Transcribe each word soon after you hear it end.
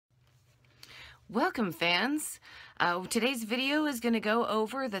Welcome, fans. Today's video is going to go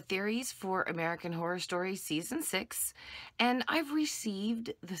over the theories for American Horror Story Season 6, and I've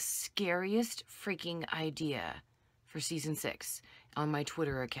received the scariest freaking idea for Season 6 on my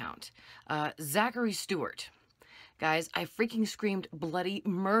Twitter account. Zachary Stewart. Guys, I freaking screamed bloody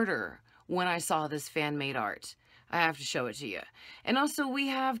murder when I saw this fan-made art. I have to show it to you. And also, we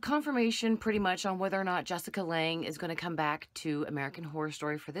have confirmation pretty much on whether or not Jessica Lange is going to come back to American Horror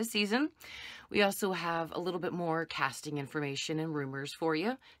Story for this season. We also have a little bit more casting information and rumors for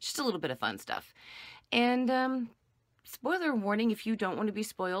you. Just a little bit of fun stuff. And, spoiler warning, if you don't want to be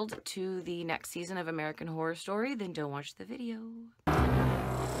spoiled to the next season of American Horror Story, then don't watch the video.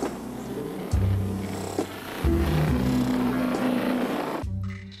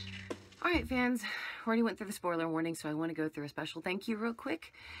 Alright, fans, already went through the spoiler warning, so I want to go through a special thank you real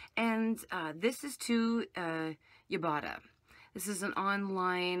quick. And this is to Yabata. This is an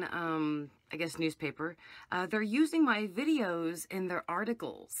online, I guess, newspaper. They're using my videos in their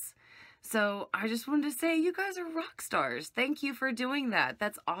articles. So I just wanted to say, you guys are rock stars. Thank you for doing that.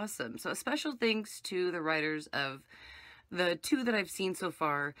 That's awesome. So a special thanks to the writers of the two that I've seen so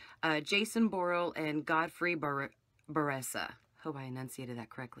far, Jason Borrell and Godfrey Baressa. Hope I enunciated that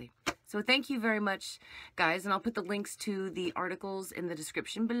correctly. So thank you very much, guys, and I'll put the links to the articles in the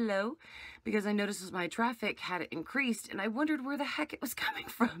description below, because I noticed as my traffic had increased, and I wondered where the heck it was coming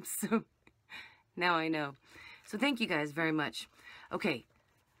from, so now I know. So thank you guys very much. Okay,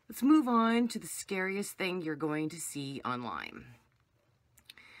 let's move on to the scariest thing you're going to see online.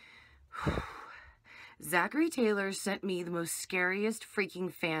 Zachary Taylor sent me the most scariest freaking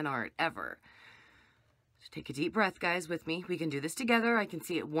fan art ever. Take a deep breath, guys, with me. We can do this together. I can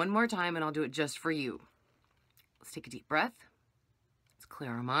see it one more time, and I'll do it just for you. Let's take a deep breath. Let's clear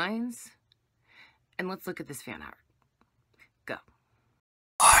our minds. And let's look at this fan art. Go.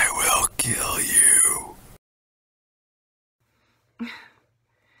 I will kill you.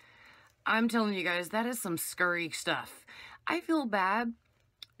 I'm telling you guys, that is some scurry stuff. I feel bad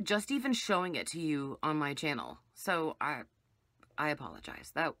just even showing it to you on my channel. So I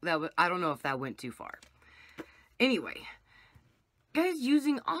apologize. I don't know if that went too far. Anyway, guys,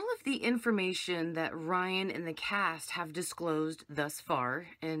 using all of the information that Ryan and the cast have disclosed thus far,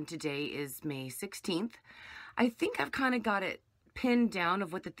 and today is May 16th, I think I've kind of got it pinned down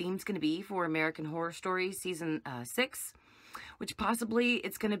of what the theme's going to be for American Horror Story Season 6, which possibly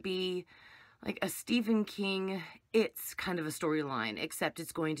it's going to be like a Stephen King It's kind of a storyline, except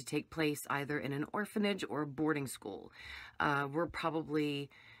it's going to take place either in an orphanage or a boarding school. We're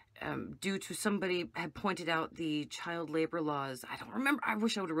probably... due to somebody had pointed out the child labor laws. I don't remember. I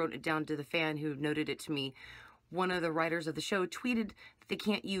wish I would have wrote it down to the fan who noted it to me. One of the writers of the show tweeted that they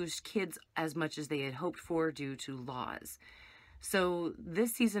can't use kids as much as they had hoped for due to laws. So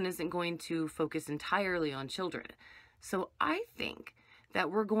this season isn't going to focus entirely on children. So I think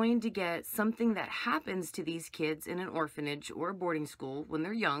that we're going to get something that happens to these kids in an orphanage or a boarding school when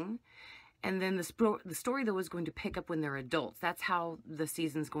they're young. And then the story, though, is going to pick up when they're adults. That's how the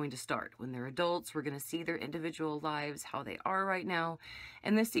season's going to start. When they're adults, we're going to see their individual lives, how they are right now,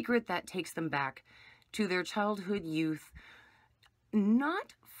 and the secret that takes them back to their childhood youth,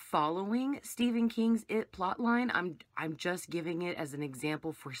 not following Stephen King's It plotline. I'm just giving it as an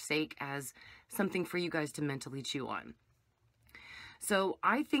example for sake, as something for you guys to mentally chew on. So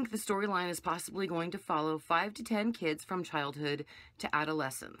I think the storyline is possibly going to follow 5 to 10 kids from childhood to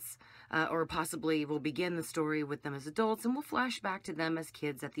adolescence. Or possibly we'll begin the story with them as adults and we'll flash back to them as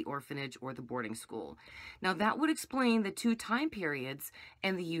kids at the orphanage or the boarding school. Now that would explain the 2 time periods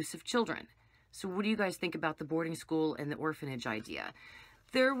and the use of children. So what do you guys think about the boarding school and the orphanage idea?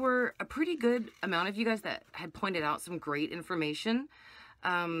 There were a pretty good amount of you guys that had pointed out some great information,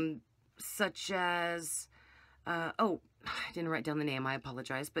 such as, oh, I didn't write down the name, I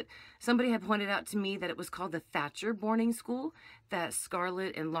apologize, but somebody had pointed out to me that it was called the Thatcher Boarding School that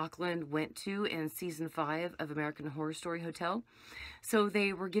Scarlett and Lachlan went to in Season 5 of American Horror Story Hotel. So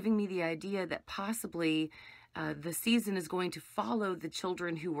they were giving me the idea that possibly the season is going to follow the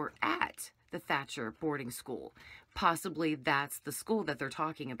children who were at the Thatcher Boarding School. Possibly that's the school that they're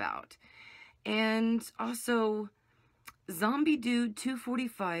talking about. And also, Zombie Dude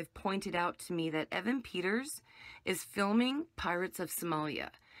 245 pointed out to me that Evan Peters is filming Pirates of Somalia.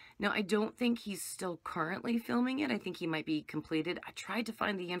 Now, I don't think he's still currently filming it. I think he might be completed. I tried to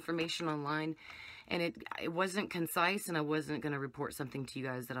find the information online, and it wasn't concise, and I wasn't going to report something to you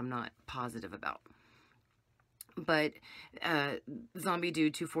guys that I'm not positive about. But Zombie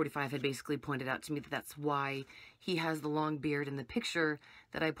Dude 245 had basically pointed out to me that that's why he has the long beard in the picture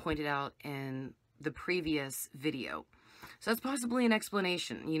that I pointed out in the previous video. So that's possibly an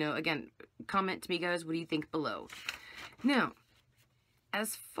explanation. You know, again, comment to me, guys, what do you think below? Now,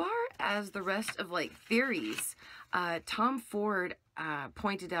 as far as the rest of, like, theories, Tom Ford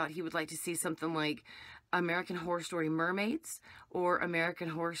pointed out he would like to see something like American Horror Story Mermaids or American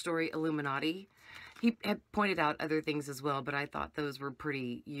Horror Story Illuminati. He had pointed out other things as well, but I thought those were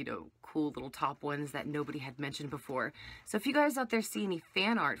pretty, you know, cool little top ones that nobody had mentioned before. So if you guys out there see any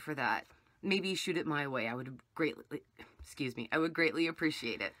fan art for that, maybe shoot it my way. I would greatly, I would greatly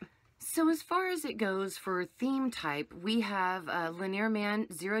appreciate it. So as far as it goes for theme type, we have Linear Man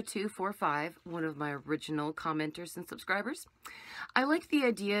 0245, one of my original commenters and subscribers. I like the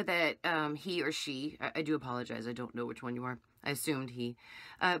idea that he or she, I do apologize, I don't know which one you are, I assumed he,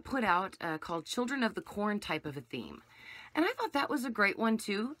 put out called Children of the Corn type of a theme. And I thought that was a great one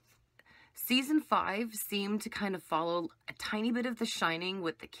too. Season 5 seemed to kind of follow a tiny bit of The Shining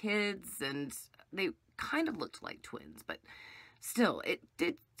with the kids, and they kind of looked like twins, but still, it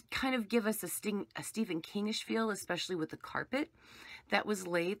did kind of give us a Stephen Kingish feel, especially with the carpet that was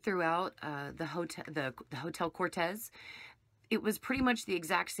laid throughout the Hotel Cortez. It was pretty much the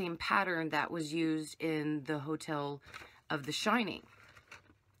exact same pattern that was used in the Hotel of The Shining.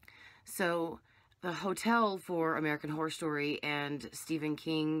 So the hotel for American Horror Story and Stephen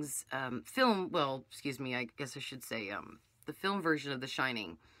King's film, well, excuse me, I guess I should say the film version of The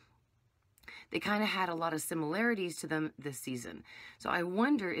Shining, they kind of had a lot of similarities to them this season. So I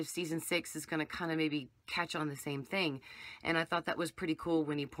wonder if season 6 is going to kind of maybe catch on the same thing. And I thought that was pretty cool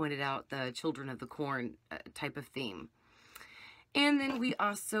when he pointed out the Children of the Corn type of theme. And then we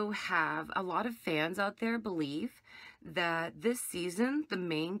also have a lot of fans out there believe that this season, the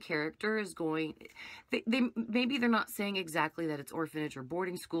main character is going, maybe they're not saying exactly that it's orphanage or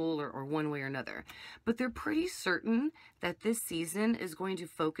boarding school or one way or another, but they're pretty certain that this season is going to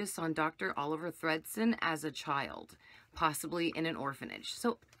focus on Dr. Oliver Thredson as a child, possibly in an orphanage.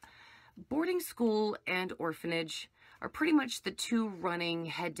 So boarding school and orphanage are pretty much the two running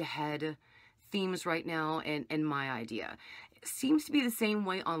head-to-head themes right now in my idea. Seems to be the same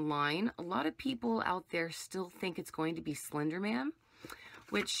way online. A lot of people out there still think it's going to be Slender Man,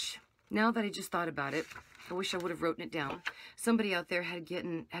 which, now that I just thought about it, I wish I would have written it down. Somebody out there had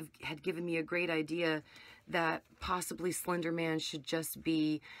given me a great idea that possibly Slender Man should just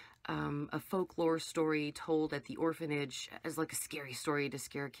be a folklore story told at the orphanage as like a scary story to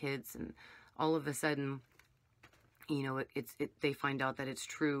scare kids, and all of a sudden, you know, they find out that it's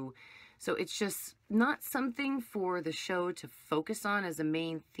true. So it's just not something for the show to focus on as a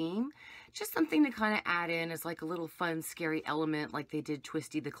main theme, just something to kind of add in as like a little fun, scary element like they did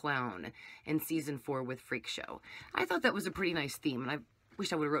Twisty the Clown in season 4 with Freak Show. I thought that was a pretty nice theme, and I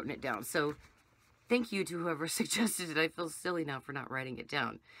wish I would have written it down. So thank you to whoever suggested it. I feel silly now for not writing it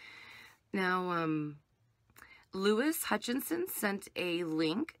down. Now, Lewis Hutchinson sent a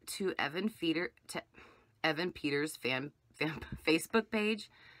link to Evan Peters' fan Facebook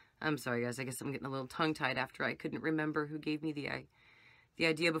page. I'm sorry, guys. I guess I'm getting a little tongue-tied after I couldn't remember who gave me the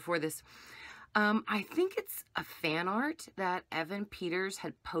idea before this. I think it's a fan art that Evan Peters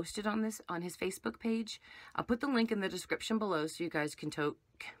had posted on his Facebook page. I'll put the link in the description below so you guys can go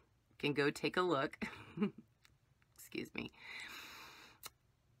take a look. Excuse me.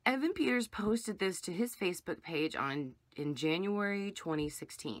 Evan Peters posted this to his Facebook page in January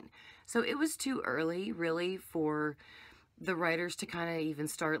 2016. So it was too early, really, for the writers to kind of even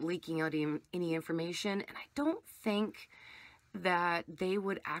start leaking out any information, and I don't think that they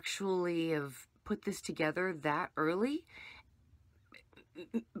would actually have put this together that early.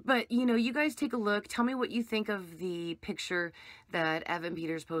 But, you know, you guys take a look. Tell me what you think of the picture that Evan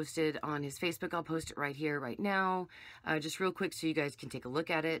Peters posted on his Facebook. I'll post it right here, right now, just real quick so you guys can take a look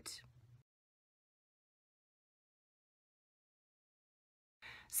at it.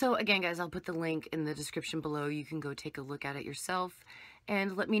 So again, guys, I'll put the link in the description below. You can go take a look at it yourself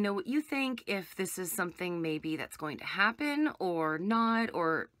and let me know what you think, if this is something maybe that's going to happen or not,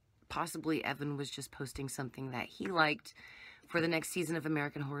 or possibly Evan was just posting something that he liked for the next season of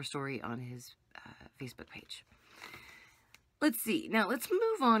American Horror Story on his Facebook page. Let's see. Now, let's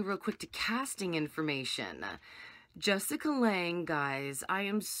move on real quick to casting information. Jessica Lange, guys, I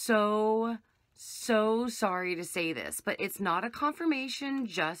am so sorry to say this, but it's not a confirmation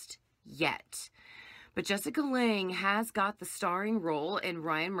just yet. But Jessica Lange has got the starring role in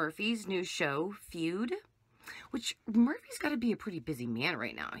Ryan Murphy's new show, Feud, which Murphy's got to be a pretty busy man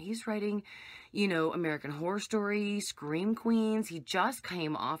right now. He's writing, you know, American Horror Story, Scream Queens. He just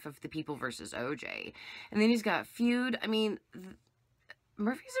came off of The People vs. OJ. And then he's got Feud. I mean,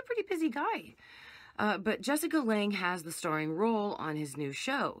 Murphy's a pretty busy guy. But Jessica Lange has the starring role on his new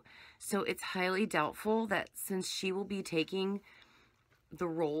show. So it's highly doubtful that since she will be taking the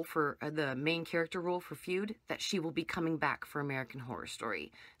role for the main character role for Feud, that she will be coming back for American Horror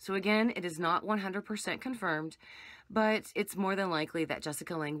Story. So again, it is not 100% confirmed, but it's more than likely that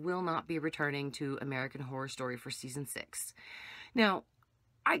Jessica Lange will not be returning to American Horror Story for season 6. Now,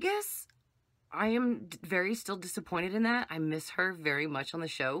 I guess I am very still disappointed in that. I miss her very much on the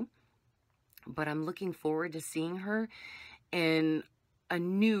show, but I'm looking forward to seeing her in a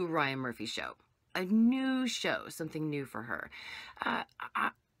new Ryan Murphy show. A new show, something new for her.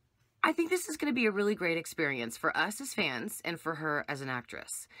 I think this is going to be a really great experience for us as fans and for her as an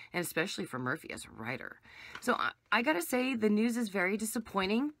actress, and especially for Murphy as a writer. So I gotta say, the news is very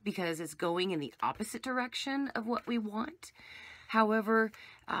disappointing because it's going in the opposite direction of what we want. However,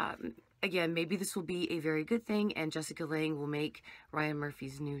 again, maybe this will be a very good thing, and Jessica Lange will make Ryan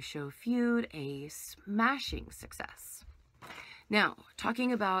Murphy's new show Feud a smashing success. Now,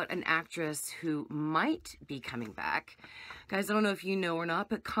 talking about an actress who might be coming back, guys, I don't know if you know or not,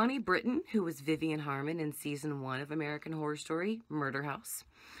 but Connie Britton, who was Vivian Harmon in season 1 of American Horror Story, Murder House.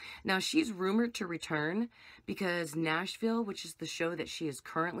 Now, she's rumored to return because Nashville, which is the show that she is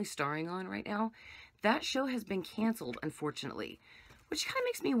currently starring on right now, that show has been canceled, unfortunately, which kind of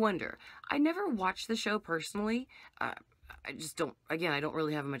makes me wonder. I never watched the show personally. I just don't, again, I don't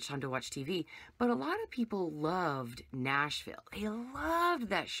really have much time to watch TV, but a lot of people loved Nashville. They loved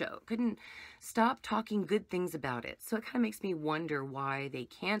that show. Couldn't stop talking good things about it. So it kind of makes me wonder why they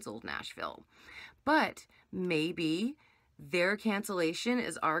canceled Nashville. But maybe their cancellation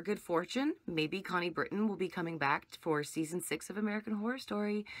is our good fortune. Maybe Connie Britton will be coming back for season 6 of American Horror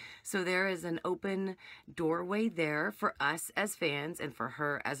Story. So there is an open doorway there for us as fans and for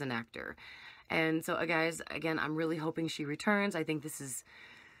her as an actor. And so, guys, again, I'm really hoping she returns. I think this is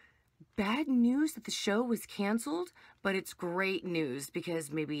bad news that the show was canceled, but it's great news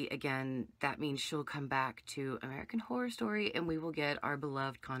because maybe, again, that means she'll come back to American Horror Story and we will get our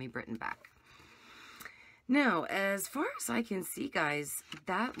beloved Connie Britton back. Now, as far as I can see, guys,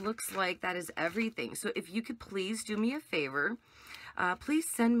 that looks like that is everything. So if you could please do me a favor, please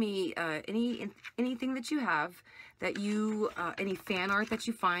send me anything that you have, that you, any fan art that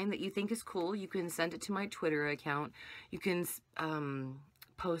you find that you think is cool. You can send it to my Twitter account. You can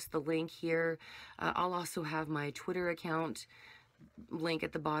post the link here. I'll also have my Twitter account link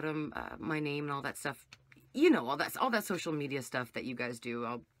at the bottom, my name and all that stuff. You know, all that social media stuff that you guys do.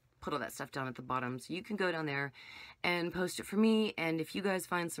 I'll put all that stuff down at the bottom, so you can go down there and post it for me. And if you guys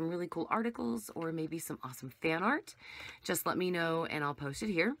find some really cool articles or maybe some awesome fan art, just let me know and I'll post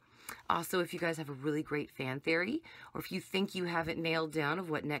it here. Also, if you guys have a really great fan theory, or if you think you have it nailed down of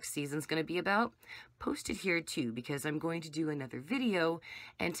what next season's going to be about, post it here too, because I'm going to do another video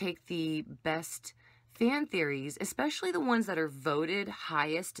and take the best fan theories, especially the ones that are voted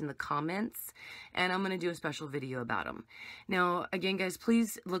highest in the comments, and I'm going to do a special video about them. Now, again, guys,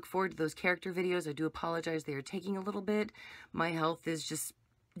 please look forward to those character videos. I do apologize. They are taking a little bit. My health is just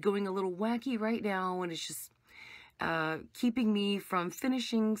going a little wacky right now, and it's just keeping me from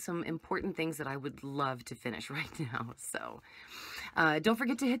finishing some important things that I would love to finish right now. So don't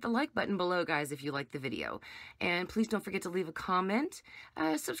forget to hit the like button below, guys, if you like the video. And please don't forget to leave a comment.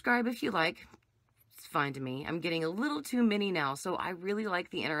 Subscribe if you like. It's fine to me. I'm getting a little too many now, so I really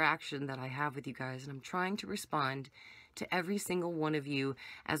like the interaction that I have with you guys, and I'm trying to respond to every single one of you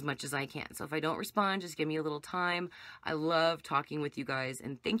as much as I can. So if I don't respond, just give me a little time. I love talking with you guys,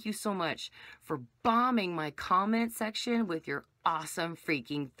 and thank you so much for bombing my comment section with your awesome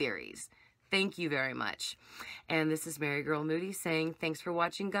freaking theories. Thank you very much. And this is Mary Girl Moody saying thanks for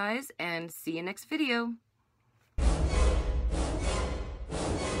watching, guys, and see you next video.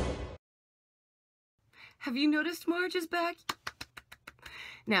 Have you noticed Marge is back?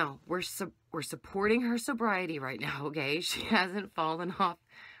 Now, we're supporting her sobriety right now, okay? She hasn't fallen off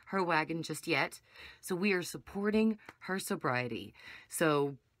her wagon just yet. So we are supporting her sobriety.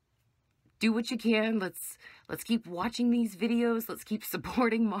 So do what you can. Let's keep watching these videos. Let's keep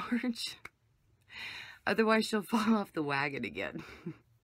supporting Marge. Otherwise, she'll fall off the wagon again.